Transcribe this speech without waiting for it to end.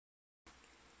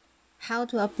How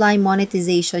to apply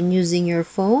monetization using your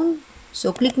phone. So,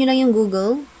 click nyo lang yung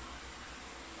Google.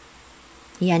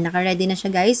 Yan, naka-ready na siya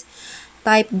guys.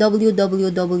 Type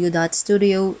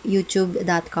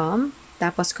www.studioyoutube.com.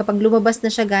 Tapos, kapag lumabas na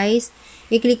siya guys,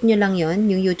 i-click nyo lang yon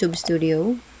yung YouTube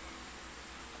Studio.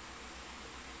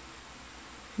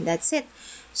 That's it.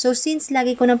 So, since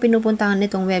lagi ko nang pinupuntahan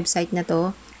nitong website na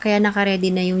to, kaya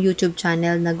naka-ready na yung YouTube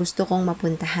channel na gusto kong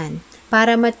mapuntahan.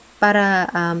 Para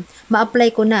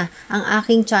ma-apply ko na ang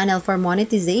aking channel for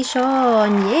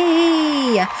monetization.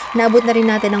 Yay! Naabot na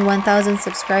rin natin ang 1,000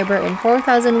 subscriber and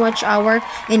 4,000 watch hour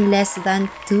in less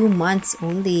than 2 months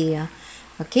only.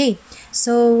 Okay.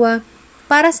 So,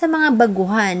 para sa mga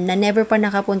baguhan na never pa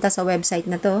nakapunta sa website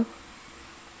na to,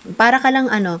 para ka lang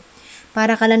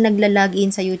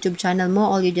nagla-login sa YouTube channel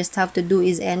mo, all you just have to do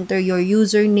is enter your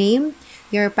username,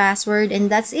 your password,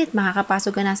 and that's it.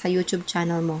 Makakapasok ka na sa YouTube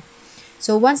channel mo.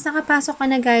 So, once nakapasok ka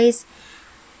na guys,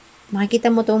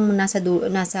 makikita mo itong nasa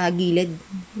gilid.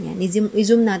 Yan,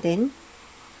 i-zoom natin.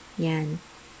 Yan.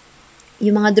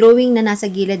 Yung mga drawing na nasa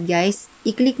gilid guys,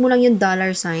 i-click mo lang yung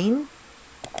 $sign.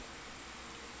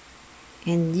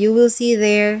 And you will see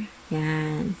there,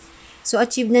 yan. So,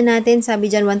 achieve na natin. Sabi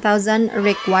dyan, 1,000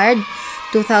 required.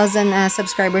 2,000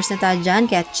 subscribers na tayo dyan.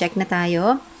 Kaya check na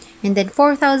tayo. And then,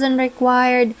 4,000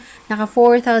 required. Naka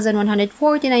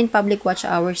 4,149 public watch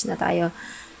hours na tayo.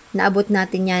 Naabot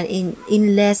natin yan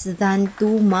in less than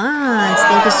 2 months.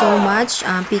 Thank you so much,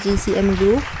 PKCM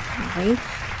Group. Okay?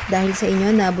 Dahil sa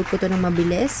inyo, naabot ko to ng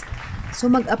mabilis. So,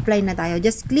 mag-apply na tayo.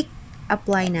 Just click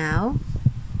apply now.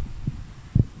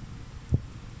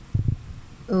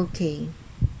 Okay.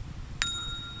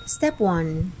 Step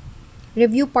 1.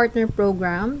 Review partner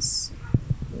programs.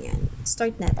 Yan.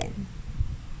 Start natin.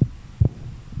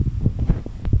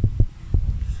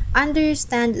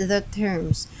 Understand the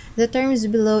terms. The terms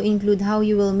below include how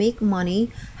you will make money,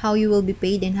 how you will be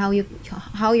paid, and how your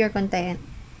content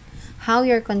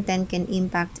can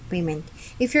impact payment.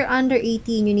 If you're under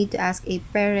 18, you need to ask a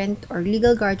parent or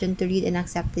legal guardian to read and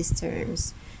accept these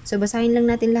terms. So, basahin lang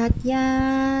natin lahat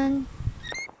yan.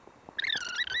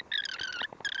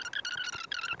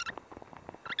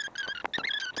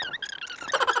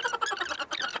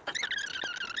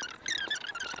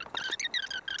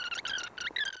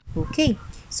 Okay.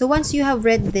 So, once you have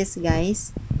read this,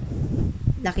 guys,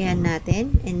 lakihan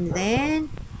natin. And then,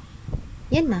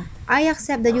 yan na. I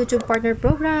accept the YouTube partner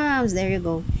programs. There you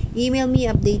go. Email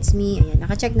me, updates me. Ayan.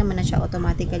 Naka-check naman na siya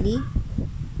automatically.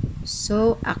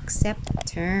 So, accept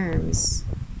terms.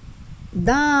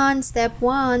 Done. Step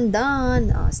 1.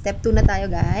 Done. Oh, step 2 na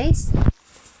tayo, guys.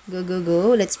 Go, go,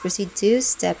 go. Let's proceed to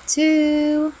step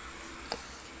 2.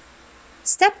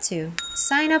 Step 2.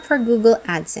 Sign up for Google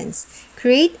AdSense.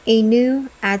 Create a new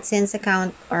AdSense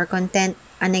account or content.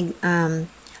 Ang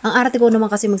arte ko naman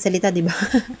kasi magsalita, di ba?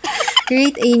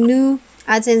 Create a new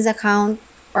AdSense account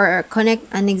or connect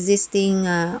an existing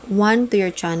one to your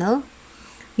channel.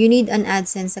 You need an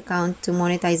AdSense account to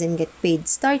monetize and get paid.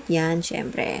 Start yan,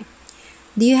 syempre.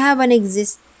 Do you have an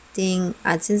existing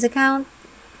AdSense account?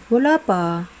 Wala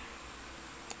pa.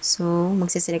 So,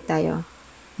 magsiselect tayo.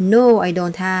 No, I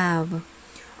don't have.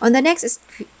 On the next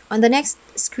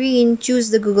screen,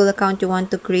 choose the Google account you want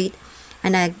to create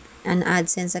an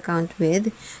AdSense account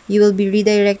with. You will be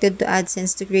redirected to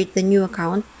AdSense to create the new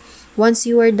account. Once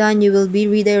you are done, you will be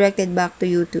redirected back to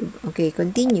YouTube. Okay,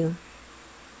 continue.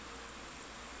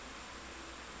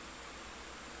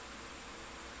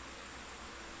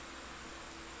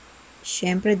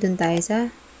 Siyempre, dun tayo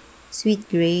sa Sweet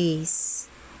Grace.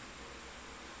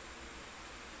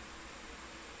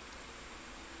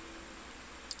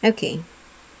 Okay.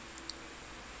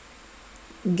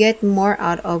 Get more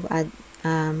out of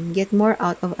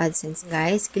AdSense,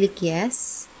 guys. Click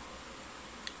yes.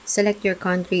 Select your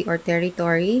country or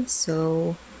territory.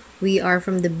 So, we are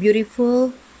from the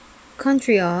beautiful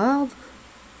country of,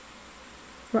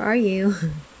 where are you?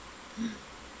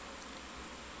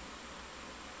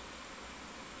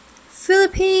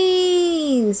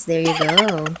 Philippines! There you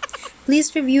go. Please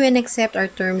review and accept our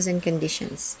terms and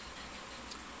conditions.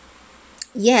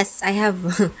 Yes, I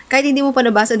have. Kahit hindi mo pa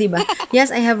nabasa, di ba?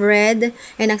 Yes, I have read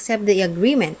and accept the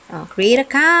agreement. Oh, create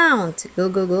account. Go,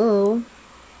 go, go.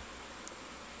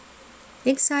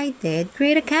 Excited.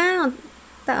 Create account.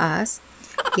 Taas.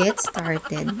 Get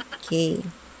started. Okay.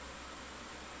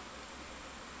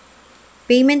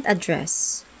 Payment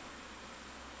address.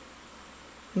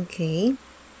 Okay.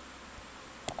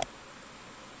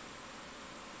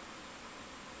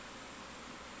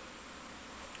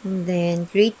 And then,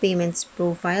 create payments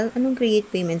profile. Anong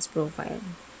create payments profile?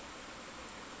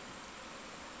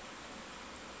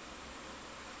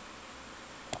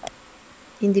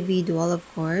 individual, of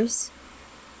course,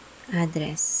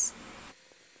 address.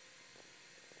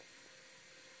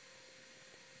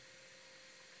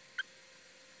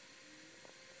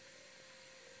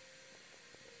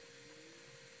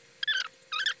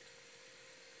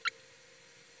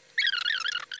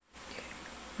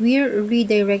 We're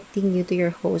redirecting you to your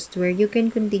host where you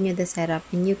can continue the setup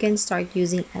and you can start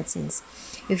using AdSense.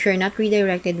 If you're not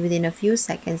redirected within a few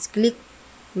seconds, click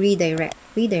redirect.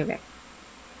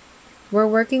 We're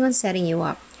working on setting you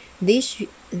up. This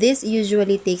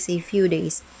usually takes a few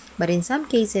days, but in some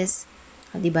cases,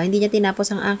 di ba, hindi niya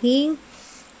tinapos ang aking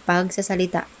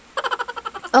pagsasalita.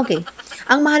 Okay,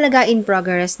 ang mahalaga in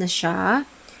progress na siya.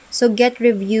 So, get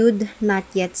reviewed, not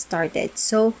yet started.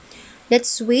 So,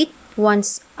 let's wait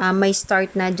once may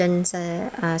start na dyan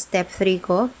sa step 3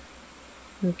 ko.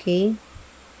 Okay.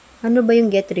 Ano ba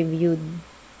yung get reviewed?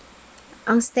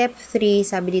 Ang step 3,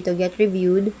 sabi dito, get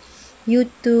reviewed.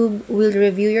 YouTube will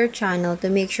review your channel to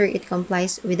make sure it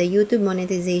complies with the YouTube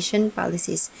monetization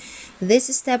policies. This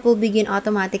step will begin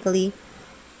automatically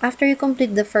after you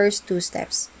complete the first 2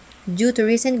 steps. Due to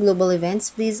recent global events,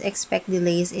 please expect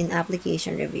delays in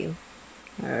application review.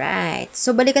 Alright.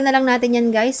 So, balikan na lang natin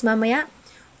yan, guys, mamaya.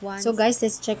 So, guys,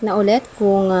 let's check na ulit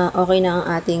kung okay na ang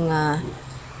ating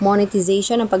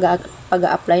monetization, ang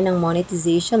pag-a-apply ng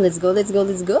monetization. Let's go! Let's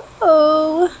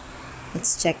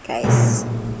check, guys.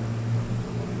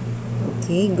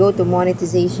 Okay, go to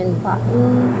monetization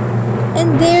button.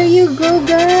 And there you go,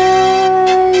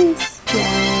 guys!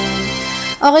 Yan.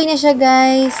 Okay na siya,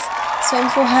 guys. So, I'm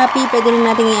so happy. Pwede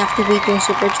na natin i-activate yung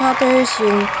super chatters,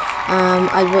 yung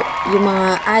mga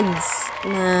ads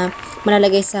na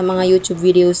malalagay sa mga YouTube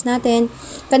videos natin.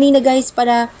 Kanina, guys,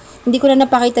 para hindi ko na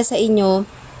napakita sa inyo,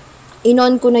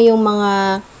 in-on ko na yung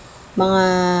mga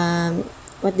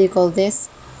what do you call this?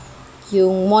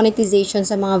 Yung monetization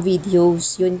sa mga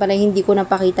videos. Yun pala hindi ko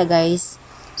napakita, guys.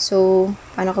 So,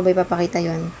 paano ko ba ipapakita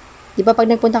yun? Di ba pag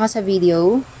nagpunta ka sa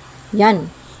video,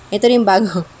 yan. Ito rin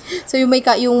bago. So, yung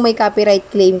may copyright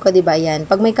claim ko, di ba yan?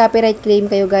 Pag may copyright claim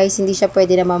kayo, guys, hindi siya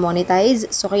pwede na ma-monetize.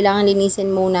 So, kailangan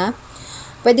linisin muna.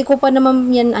 Pwede ko pa naman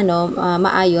yan,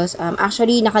 maayos.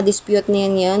 Actually, naka-dispute na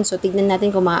yan ngayon. So, tignan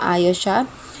natin kung maayos siya.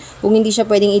 Kung hindi siya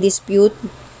pwedeng i-dispute,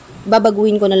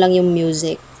 babaguhin ko na lang yung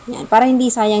music. Yan. Para hindi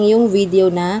sayang yung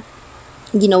video na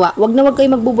ginawa. Wag na wag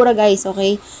kayo magbubura, guys,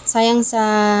 okay? Sayang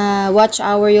sa watch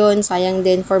hour yon, sayang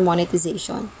din for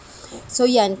monetization. So,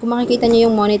 yan. Kung makikita niyo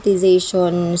yung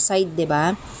monetization side,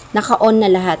 diba? Naka-on na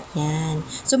lahat yan.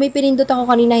 So, may pinindot ako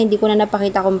kanina, hindi ko na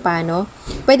napakita kung paano.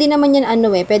 Pwede naman yan,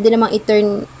 pwede namang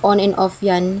i-turn on and off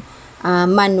yan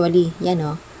manually.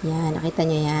 Yan, Yan, nakita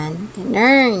niyo yan.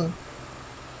 Ganun.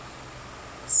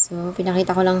 So,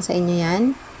 pinakita ko lang sa inyo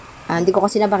yan. Hindi ko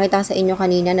kasi napakita sa inyo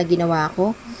kanina na ginawa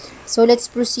ko. So, let's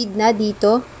proceed na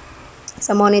dito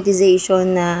sa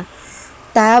monetization na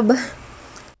tab.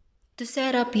 To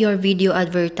set up your video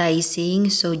advertising,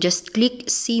 so just click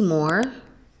see more.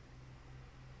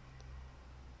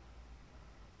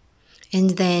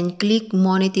 And then click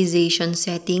monetization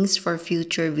settings for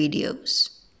future videos.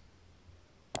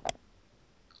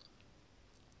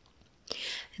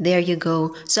 There you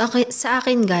go. So, sa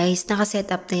akin, guys,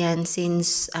 nakaset up na yan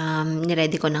since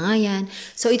niready ko na nga yan.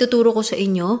 So, ituturo ko sa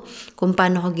inyo kung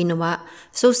paano ko ginawa.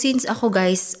 So, since ako,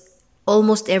 guys,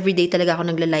 almost every day talaga ako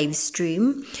nagla-live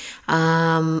stream.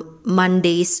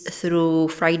 Mondays through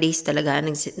Fridays talaga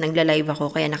nagla-live ako,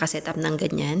 kaya nakaset up ng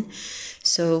ganyan.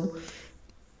 So,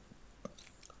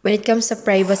 when it comes sa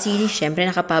privacy, syempre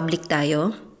naka-public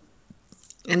tayo.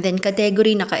 And then,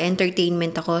 category,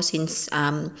 naka-entertainment ako since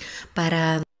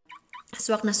para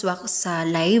swak na swak sa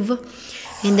live.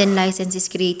 And then, license is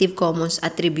Creative Commons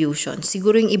Attribution.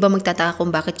 Siguro yung iba magtataka kung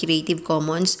bakit Creative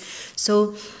Commons.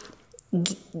 So,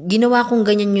 ginawa kong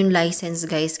ganyan yung license,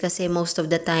 guys, kasi most of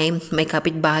the time may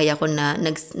kapitbahay ako na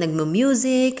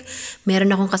nagmo-music,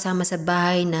 meron akong kasama sa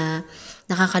bahay na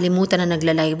nakakalimutan na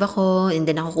nagla-live ako, and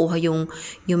then nakukuha yung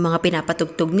mga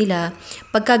pinapatugtog nila.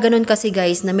 Pagka ganun kasi,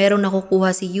 guys, na meron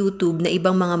nakukuha si YouTube na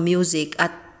ibang mga music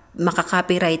at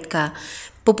makaka-copyright ka,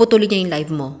 puputulin niya yung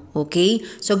live mo, okay?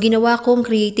 So, ginawa kong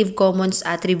Creative Commons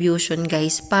Attribution,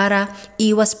 guys, para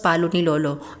iwas palo ni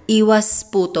Lolo, iwas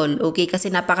putol, okay?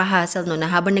 Kasi napaka-hassle, no, na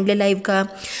habang nagla-live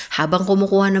ka, habang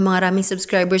kumukuha ng mga raming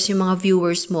subscribers yung mga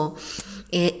viewers mo,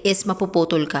 is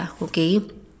mapuputol ka, okay?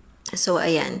 So,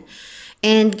 ayan.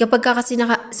 And kapag kasi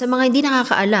sa mga hindi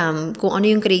nakakaalam kung ano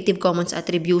yung Creative Commons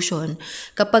Attribution,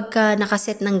 kapag ka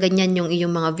nakaset ng ganyan yung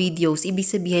iyong mga videos, ibig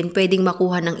sabihin pwedeng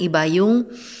makuha ng iba yung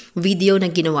video na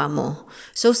ginawa mo.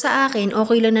 So sa akin,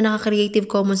 okay lang na naka-Creative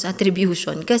Commons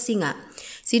Attribution kasi nga,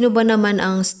 Sino ba naman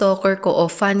ang stalker ko o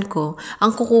fan ko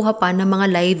ang kukuha pa ng mga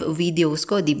live videos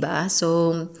ko, 'di ba?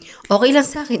 So, okay lang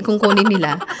sa akin kung kunin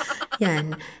nila.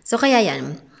 Yan. So, kaya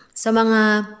yan. Sa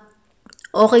mga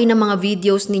okay na mga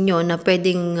videos ninyo na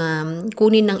pwedeng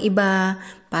kunin ng iba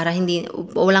para hindi,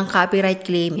 walang copyright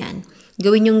claim yan.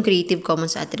 Gawin yung Creative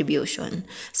Commons Attribution.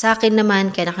 Sa akin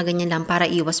naman, kaya nakaganyan lang para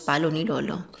iwas palo ni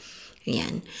Lolo.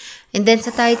 Ayan. And then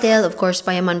sa title, of course,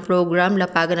 Payaman Program,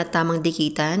 Lapagan at Tamang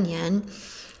Dikitan. Yan.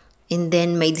 And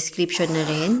then may description na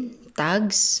rin.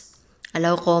 Tags.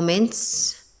 Allow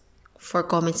comments. For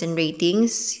comments and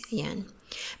ratings. Ayan.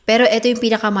 Pero ito yung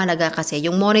pinakamalaga kasi,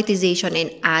 yung monetization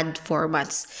and ad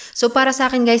formats. So para sa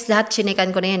akin guys, lahat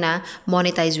chinekan ko na yan ha.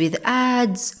 Monetize with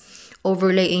ads,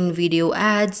 overlay in video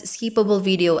ads, skippable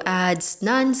video ads,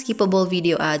 non-skippable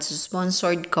video ads,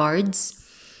 sponsored cards,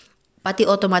 pati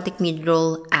automatic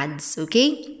mid-roll ads,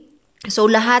 okay? So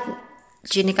lahat,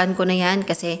 chinekan ko na yan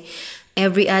kasi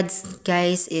every ads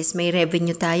guys is may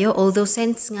revenue tayo. Although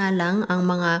cents nga lang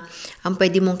ang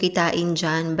pwede mong kitain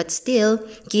dyan, but still,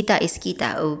 kita is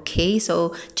kita, okay?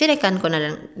 So, chinekan ko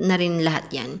na rin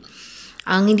lahat yan.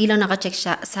 Ang hindi lang nakacheck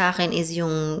sa akin is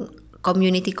yung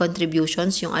community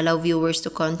contributions, yung allow viewers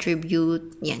to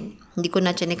contribute, yan. Hindi ko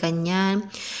na chinekan yan.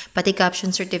 Pati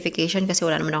caption certification kasi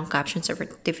wala naman akong caption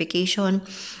certification.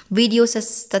 Video sa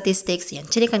statistics, yan.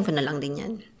 Chinekan ko na lang din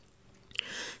yan.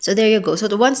 So, there you go. So,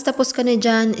 once tapos ka na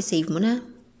dyan, save mo na.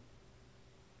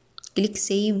 Click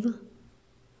save.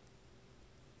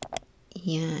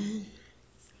 Yan.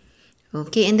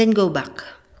 Okay, and then go back.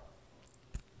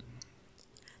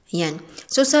 Yan.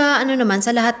 So, sa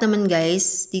lahat naman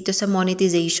guys, dito sa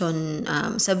monetization,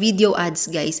 sa video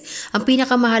ads guys, ang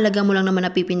pinakamahalaga mo lang naman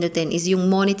na pipindutin is yung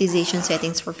monetization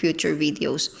settings for future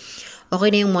videos. Okay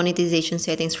na yung monetization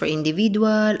settings for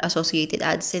individual, associated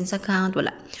AdSense account,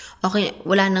 wala. Okay,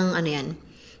 wala nang yan.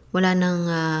 Wala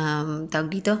nang tawag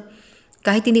dito.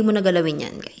 Kahit hindi mo nagalawin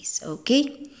yan guys.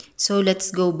 Okay? So, let's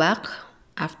go back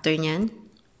after nyan.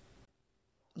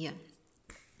 Yan.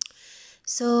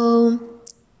 So,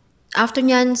 after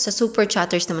nyan, sa super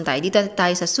chatters naman tayo. Dito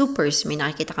tayo sa supers. May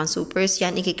nakikita kang supers.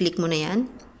 Yan, i-click mo na yan.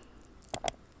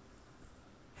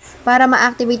 Para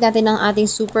ma-activate natin ang ating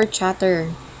super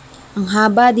chatter. Ang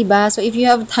haba, diba? So, if you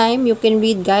have time, you can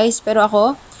read, guys. Pero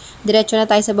ako, diretso na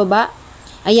tayo sa baba.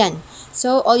 Ayan.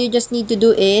 So, all you just need to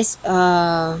do is,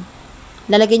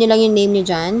 lalagyan nyo lang yung name nyo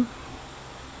dyan.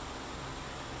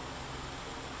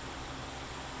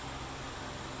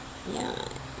 Ayan.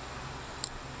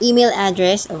 Email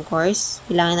address, of course.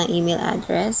 Kailangan ng email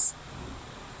address.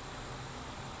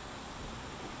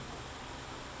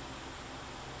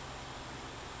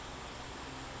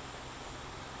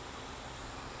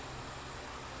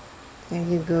 There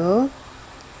you go.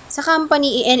 Sa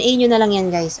company, i-NA nyo na lang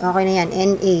yan, guys. Okay na yan.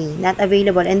 NA. Not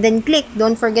available. And then click.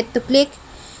 Don't forget to click.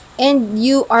 And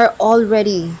you are all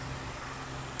ready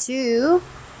to...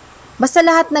 Basta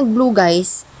lahat nag-blue,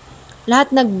 guys.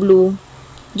 Lahat nag-blue.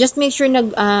 Just make sure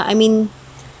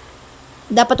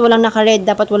dapat walang naka-red,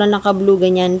 dapat walang naka-blue,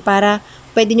 ganyan. Para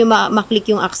pwede nyo ma-click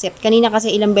yung accept. Kanina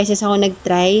kasi ilang beses ako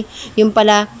nag-try. Yung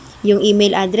pala... Yung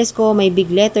email address ko, may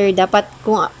big letter. Dapat,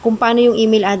 kung paano yung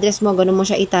email address mo, ganun mo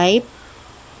siya i-type.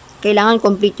 Kailangan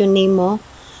complete yung name mo.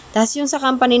 Tapos yung sa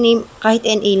company name, kahit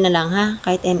NA na lang, ha?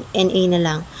 Kahit NA na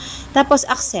lang. Tapos,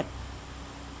 accept.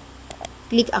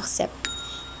 Click accept.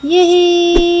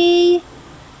 Yay!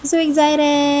 So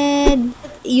excited!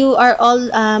 You are all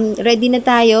ready na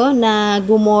tayo na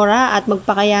gumora at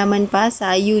magpakayaman pa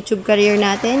sa YouTube career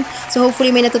natin. So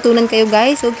hopefully may natutunan kayo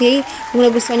guys, okay? Kung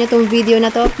nagustuhan nyo tong video na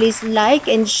to, please like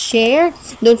and share.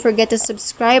 Don't forget to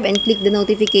subscribe and click the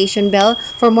notification bell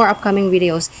for more upcoming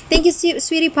videos. Thank you,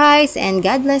 sweetie pies, and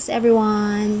God bless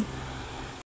everyone!